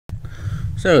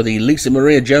So the Lisa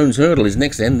Maria Jones hurdle is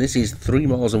next then. This is 3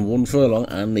 miles and 1 furlong,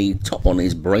 and the top one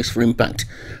is Brace for Impact.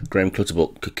 Graham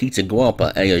Clutterbuck, Kikita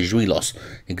Guapa, Aya Juilos.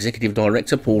 Executive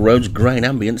Director Paul Rhodes, Grain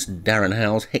Ambience, Darren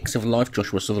Howells, Hex of Life,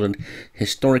 Joshua Sutherland,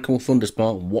 Historical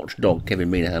Thunderspark, Watchdog,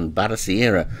 Kevin Minahan, Bada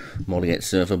Sierra, Molliet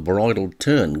Surfer, Bridal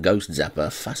Turn, Ghost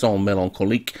Zapper, Façon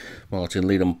Melancholique, Martin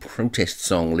Leadham, Protest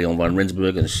Song, Leon van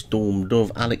Rensburg, and Storm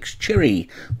Dove, Alex Cherry.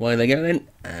 Away they go then,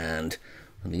 and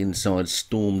on the inside,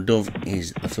 Storm Dove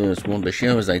is the first one to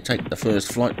show as they take the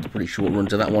first flight. It's a pretty short run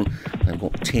to that one. They've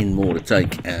got 10 more to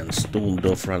take, and Storm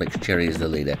Dove for Alex Cherry is the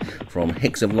leader. From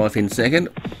Hex of Life in second,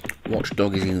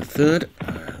 Watchdog is in third,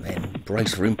 and then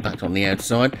Brace for Impact on the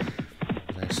outside.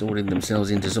 They sorted themselves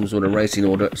into some sort of racing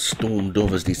order. Storm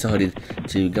Dove has decided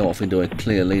to go off into a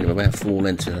clear lead of about 4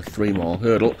 lengths in a 3-mile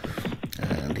hurdle.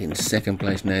 And in second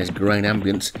place now is Grain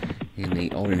Ambience in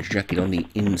the orange jacket on the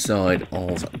inside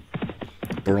of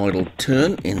Bridal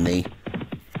Turn in the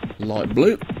light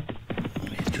blue.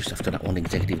 Just after that one,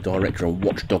 Executive Director and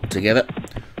Watchdog together.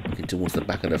 Looking towards the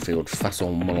back of the field,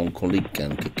 Façon Melancholique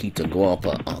and Kikita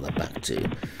Guapa are the back two.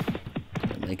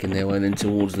 Making their way then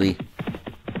towards the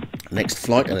next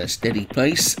flight at a steady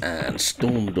pace, and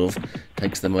Storm Dove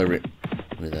takes them over it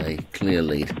with a clear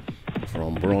lead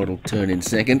from Bridal Turn in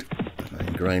second,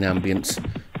 and Grain Ambience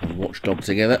and Watchdog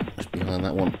together. Just behind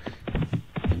that one,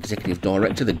 Executive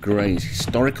Director, the Greys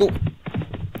Historical.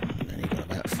 And then you've got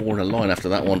about 4 in a line after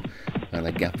that one, and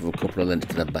a gap of a couple of lengths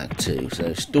to the back two.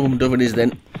 So Storm Dove it is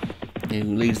then, who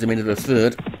leads them into the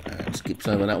third, and skips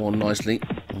over that one nicely.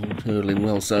 All hurdling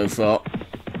well so far.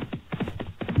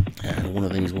 And one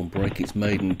of these will break its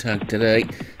maiden tag today,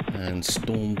 and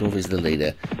Storm Dove is the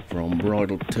leader. From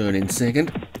Bridal Turn in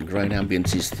second, Grain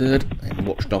Ambience is third, and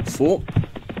Watchdog 4.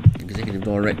 Executive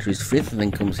Director is fifth, and then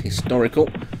comes Historical.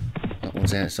 That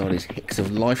one's outside is Hex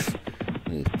of Life,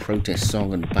 with Protest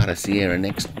Song and Bada Sierra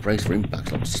next. Brace for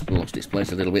Impact lost its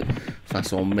place a little bit.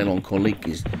 Façon Melancholique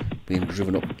is being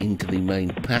driven up into the main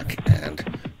pack, and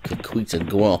Kikita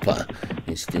Guapa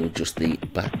is still just the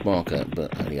back marker,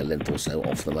 but only a length or so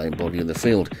off the main body of the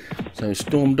field. So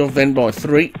Storm Dove then by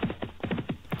 3,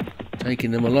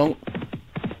 taking them along.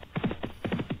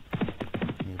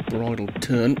 Bridal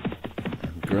Turn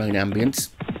and Grain Ambience,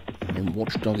 and then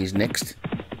Watchdog is next.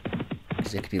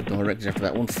 Executive Director after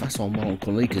that one. Façon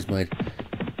Melancholique has made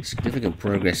significant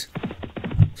progress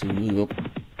to move up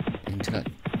into that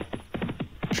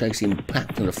chasing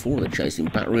pack, to the 4 of the chasing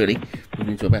pack really,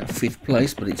 moving into about 5th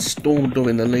place, but it's Storm Dove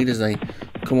in the lead as they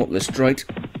come up the straight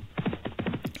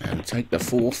and take the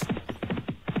 4th,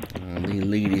 and the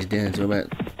lead is down to about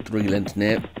 3 lengths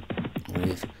now,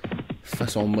 with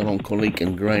Façon Melancholique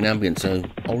and Grain Ambience. So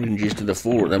oranges to the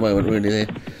 4 at the moment really. There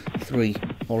 3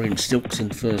 orange silks in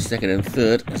first, second and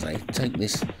third as they take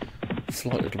this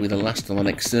flight. It'll be the last on the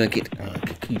next circuit.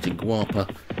 Kikita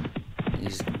Guapa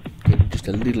is getting just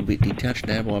a little bit detached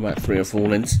now by about 3 or 4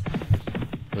 lengths,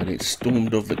 but it's Storm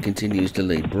Dove that continues to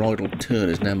lead. Bridal Turn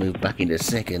has now moved back into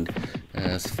second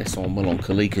as Façon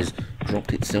Melancholique has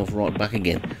dropped itself right back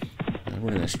again.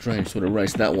 Running a strange sort of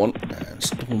race that one, and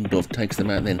Storm Dove takes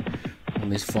them out then on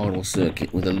this final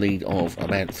circuit with a lead of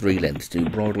about 3 lengths to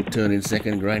Bridal Turn in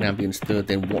second, Grain Ambience third,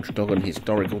 then Watchdog and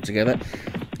Historical together,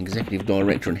 Executive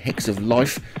Director and Hex of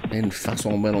Life, then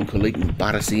Façon Melancholique and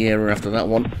Bada Sierra after that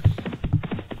one.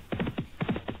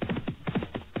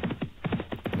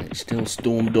 But it's still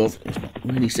Storm Dove, who's not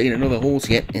really seen another horse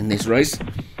yet in this race.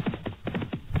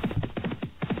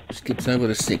 Skips over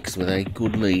the 6th with a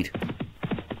good lead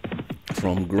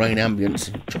from Grain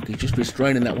Ambience. Jockey's just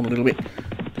restraining that one a little bit.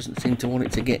 Doesn't seem to want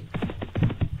it to get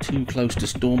too close to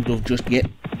Storm Dove just yet.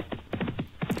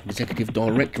 Executive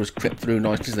Director has crept through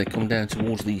nicely as they come down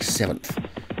towards the 7th.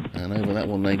 And over that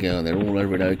one they go. They're all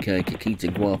over it okay.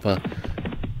 Kikita Guapa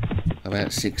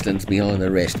about 6 lengths behind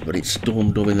the rest, but it's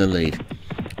Storm Dove in the lead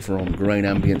from Grain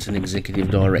Ambience and Executive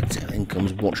Director. Then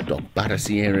comes Watchdog. Bada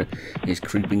Sierra is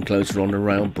creeping closer on the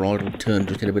rail. Bridal Turn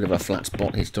just hit a bit of a flat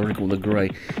spot. Historical the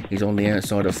Grey is on the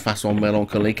outside of Façon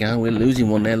Melancholique. Oh, we're losing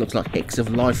one there. Looks like Hex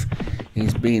of Life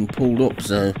is being pulled up,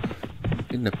 so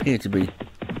didn't appear to be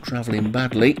travelling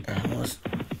badly. Was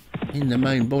in the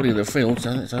main body of the field,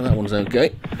 so that one's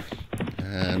okay.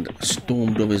 And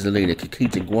Storm Dove is the leader.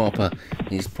 Kikita Guapa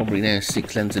is probably now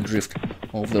 6 lengths adrift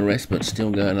of the rest, but still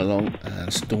going along,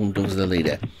 and Storm Dove's the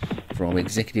leader. From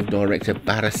Executive Director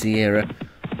Bada Sierra,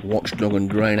 Watchdog and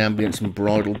Grain Ambience and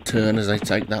Bridal Turn as they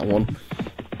take that one,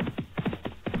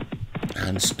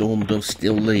 and Storm Dove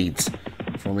still leads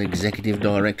from Executive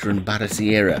Director and Bada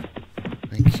Sierra.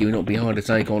 And queuing up behind to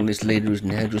take on this leader who's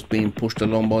now just being pushed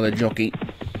along by the jockey.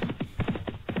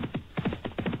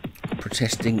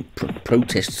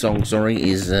 Protest song,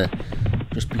 is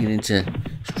just beginning to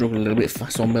struggle a little bit.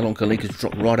 Fason Melancholique has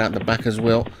dropped right out the back as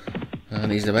well. And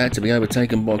he's about to be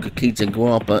overtaken by Kakita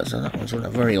Guapa. So that one's a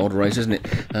very odd race, isn't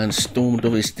it? And Storm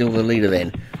Dove is still the leader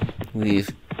then,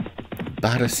 with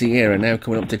Bada Sierra now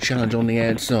coming up to challenge on the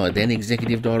outside. Then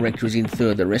Executive Director is in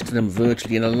third. The rest of them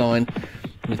virtually in a line,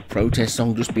 with Protest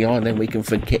Song just behind them. We can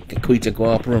forget Kakita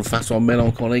Guapa and Fason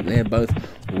Melancholique. They're both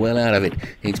well out of it.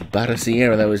 It's Bada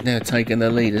Sierra, though, has now taken the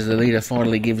lead as the leader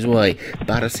finally gives way.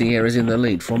 Bada Sierra's in the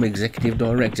lead from Executive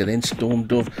Director. Then Storm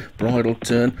Dove, Bridal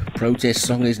Turn. Protest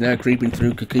Song is now creeping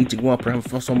through. Kakita Guapa and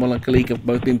Fason Melancholique have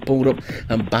both been pulled up,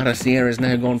 and Bada Sierra's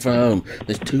now gone for home.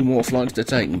 There's 2 more flights to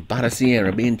take, and Bada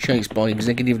Sierra being chased by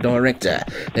Executive Director.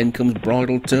 Then comes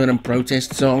Bridal Turn and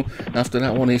Protest Song. After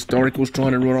that one, Historical's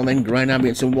trying to run on, then Grand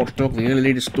Ambience and Watchdog. The early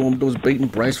leader Storm Dove's beaten.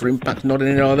 Brace for Impact's not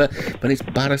in it either, but it's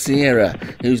Bada Sierra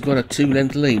who's got a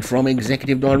 2-length lead from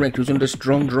Executive Director, who's under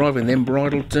strong driving. Then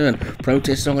Bridal Turn,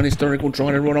 Protest Song and Historical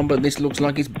trying to run on, but this looks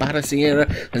like it's Bada Sierra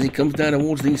as he comes down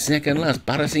towards the second last.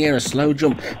 Bada Sierra, slow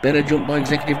jump, better jump by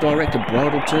Executive Director.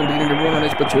 Bridal Turn beginning to run on.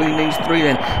 It's between these 3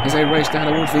 then as they race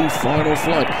down towards the final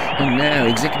flight. And now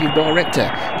Executive Director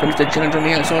comes to challenge on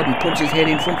the outside and puts his head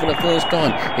in front for the first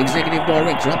time. Executive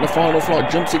Director up the final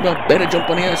flight, jumps it well, better jump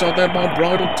on the outside there by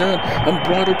Bridal Turn, and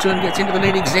Bridal Turn gets into the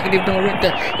lead. Executive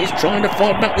Director is trying to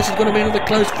fight back. This is going to be another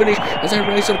close finish as they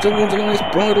race up towards the line. It's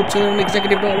Bridal Turn and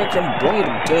Executive Director, and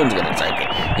Bridal Turn's going to take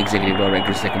it. Executive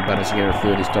Director second, Bada Sierra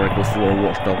third, Historical 4,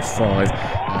 Watchdog 5,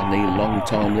 and the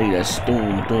long-time leader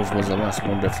Storm Dove was the last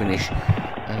one to finish,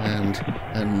 and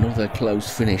another close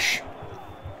finish.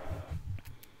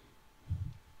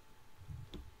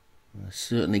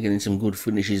 Certainly getting some good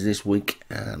finishes this week,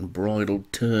 and Bridal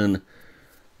Turn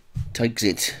takes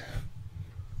it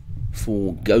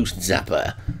for Ghost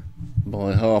Zapper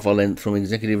by half a length from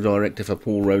Executive Director for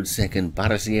Paul Rhodes second.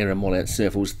 Bada Sierra Mollet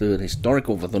Surf was third.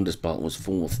 Historical for Thunderspark was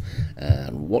fourth,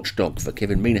 and Watchdog for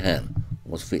Kevin Minahan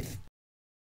was fifth.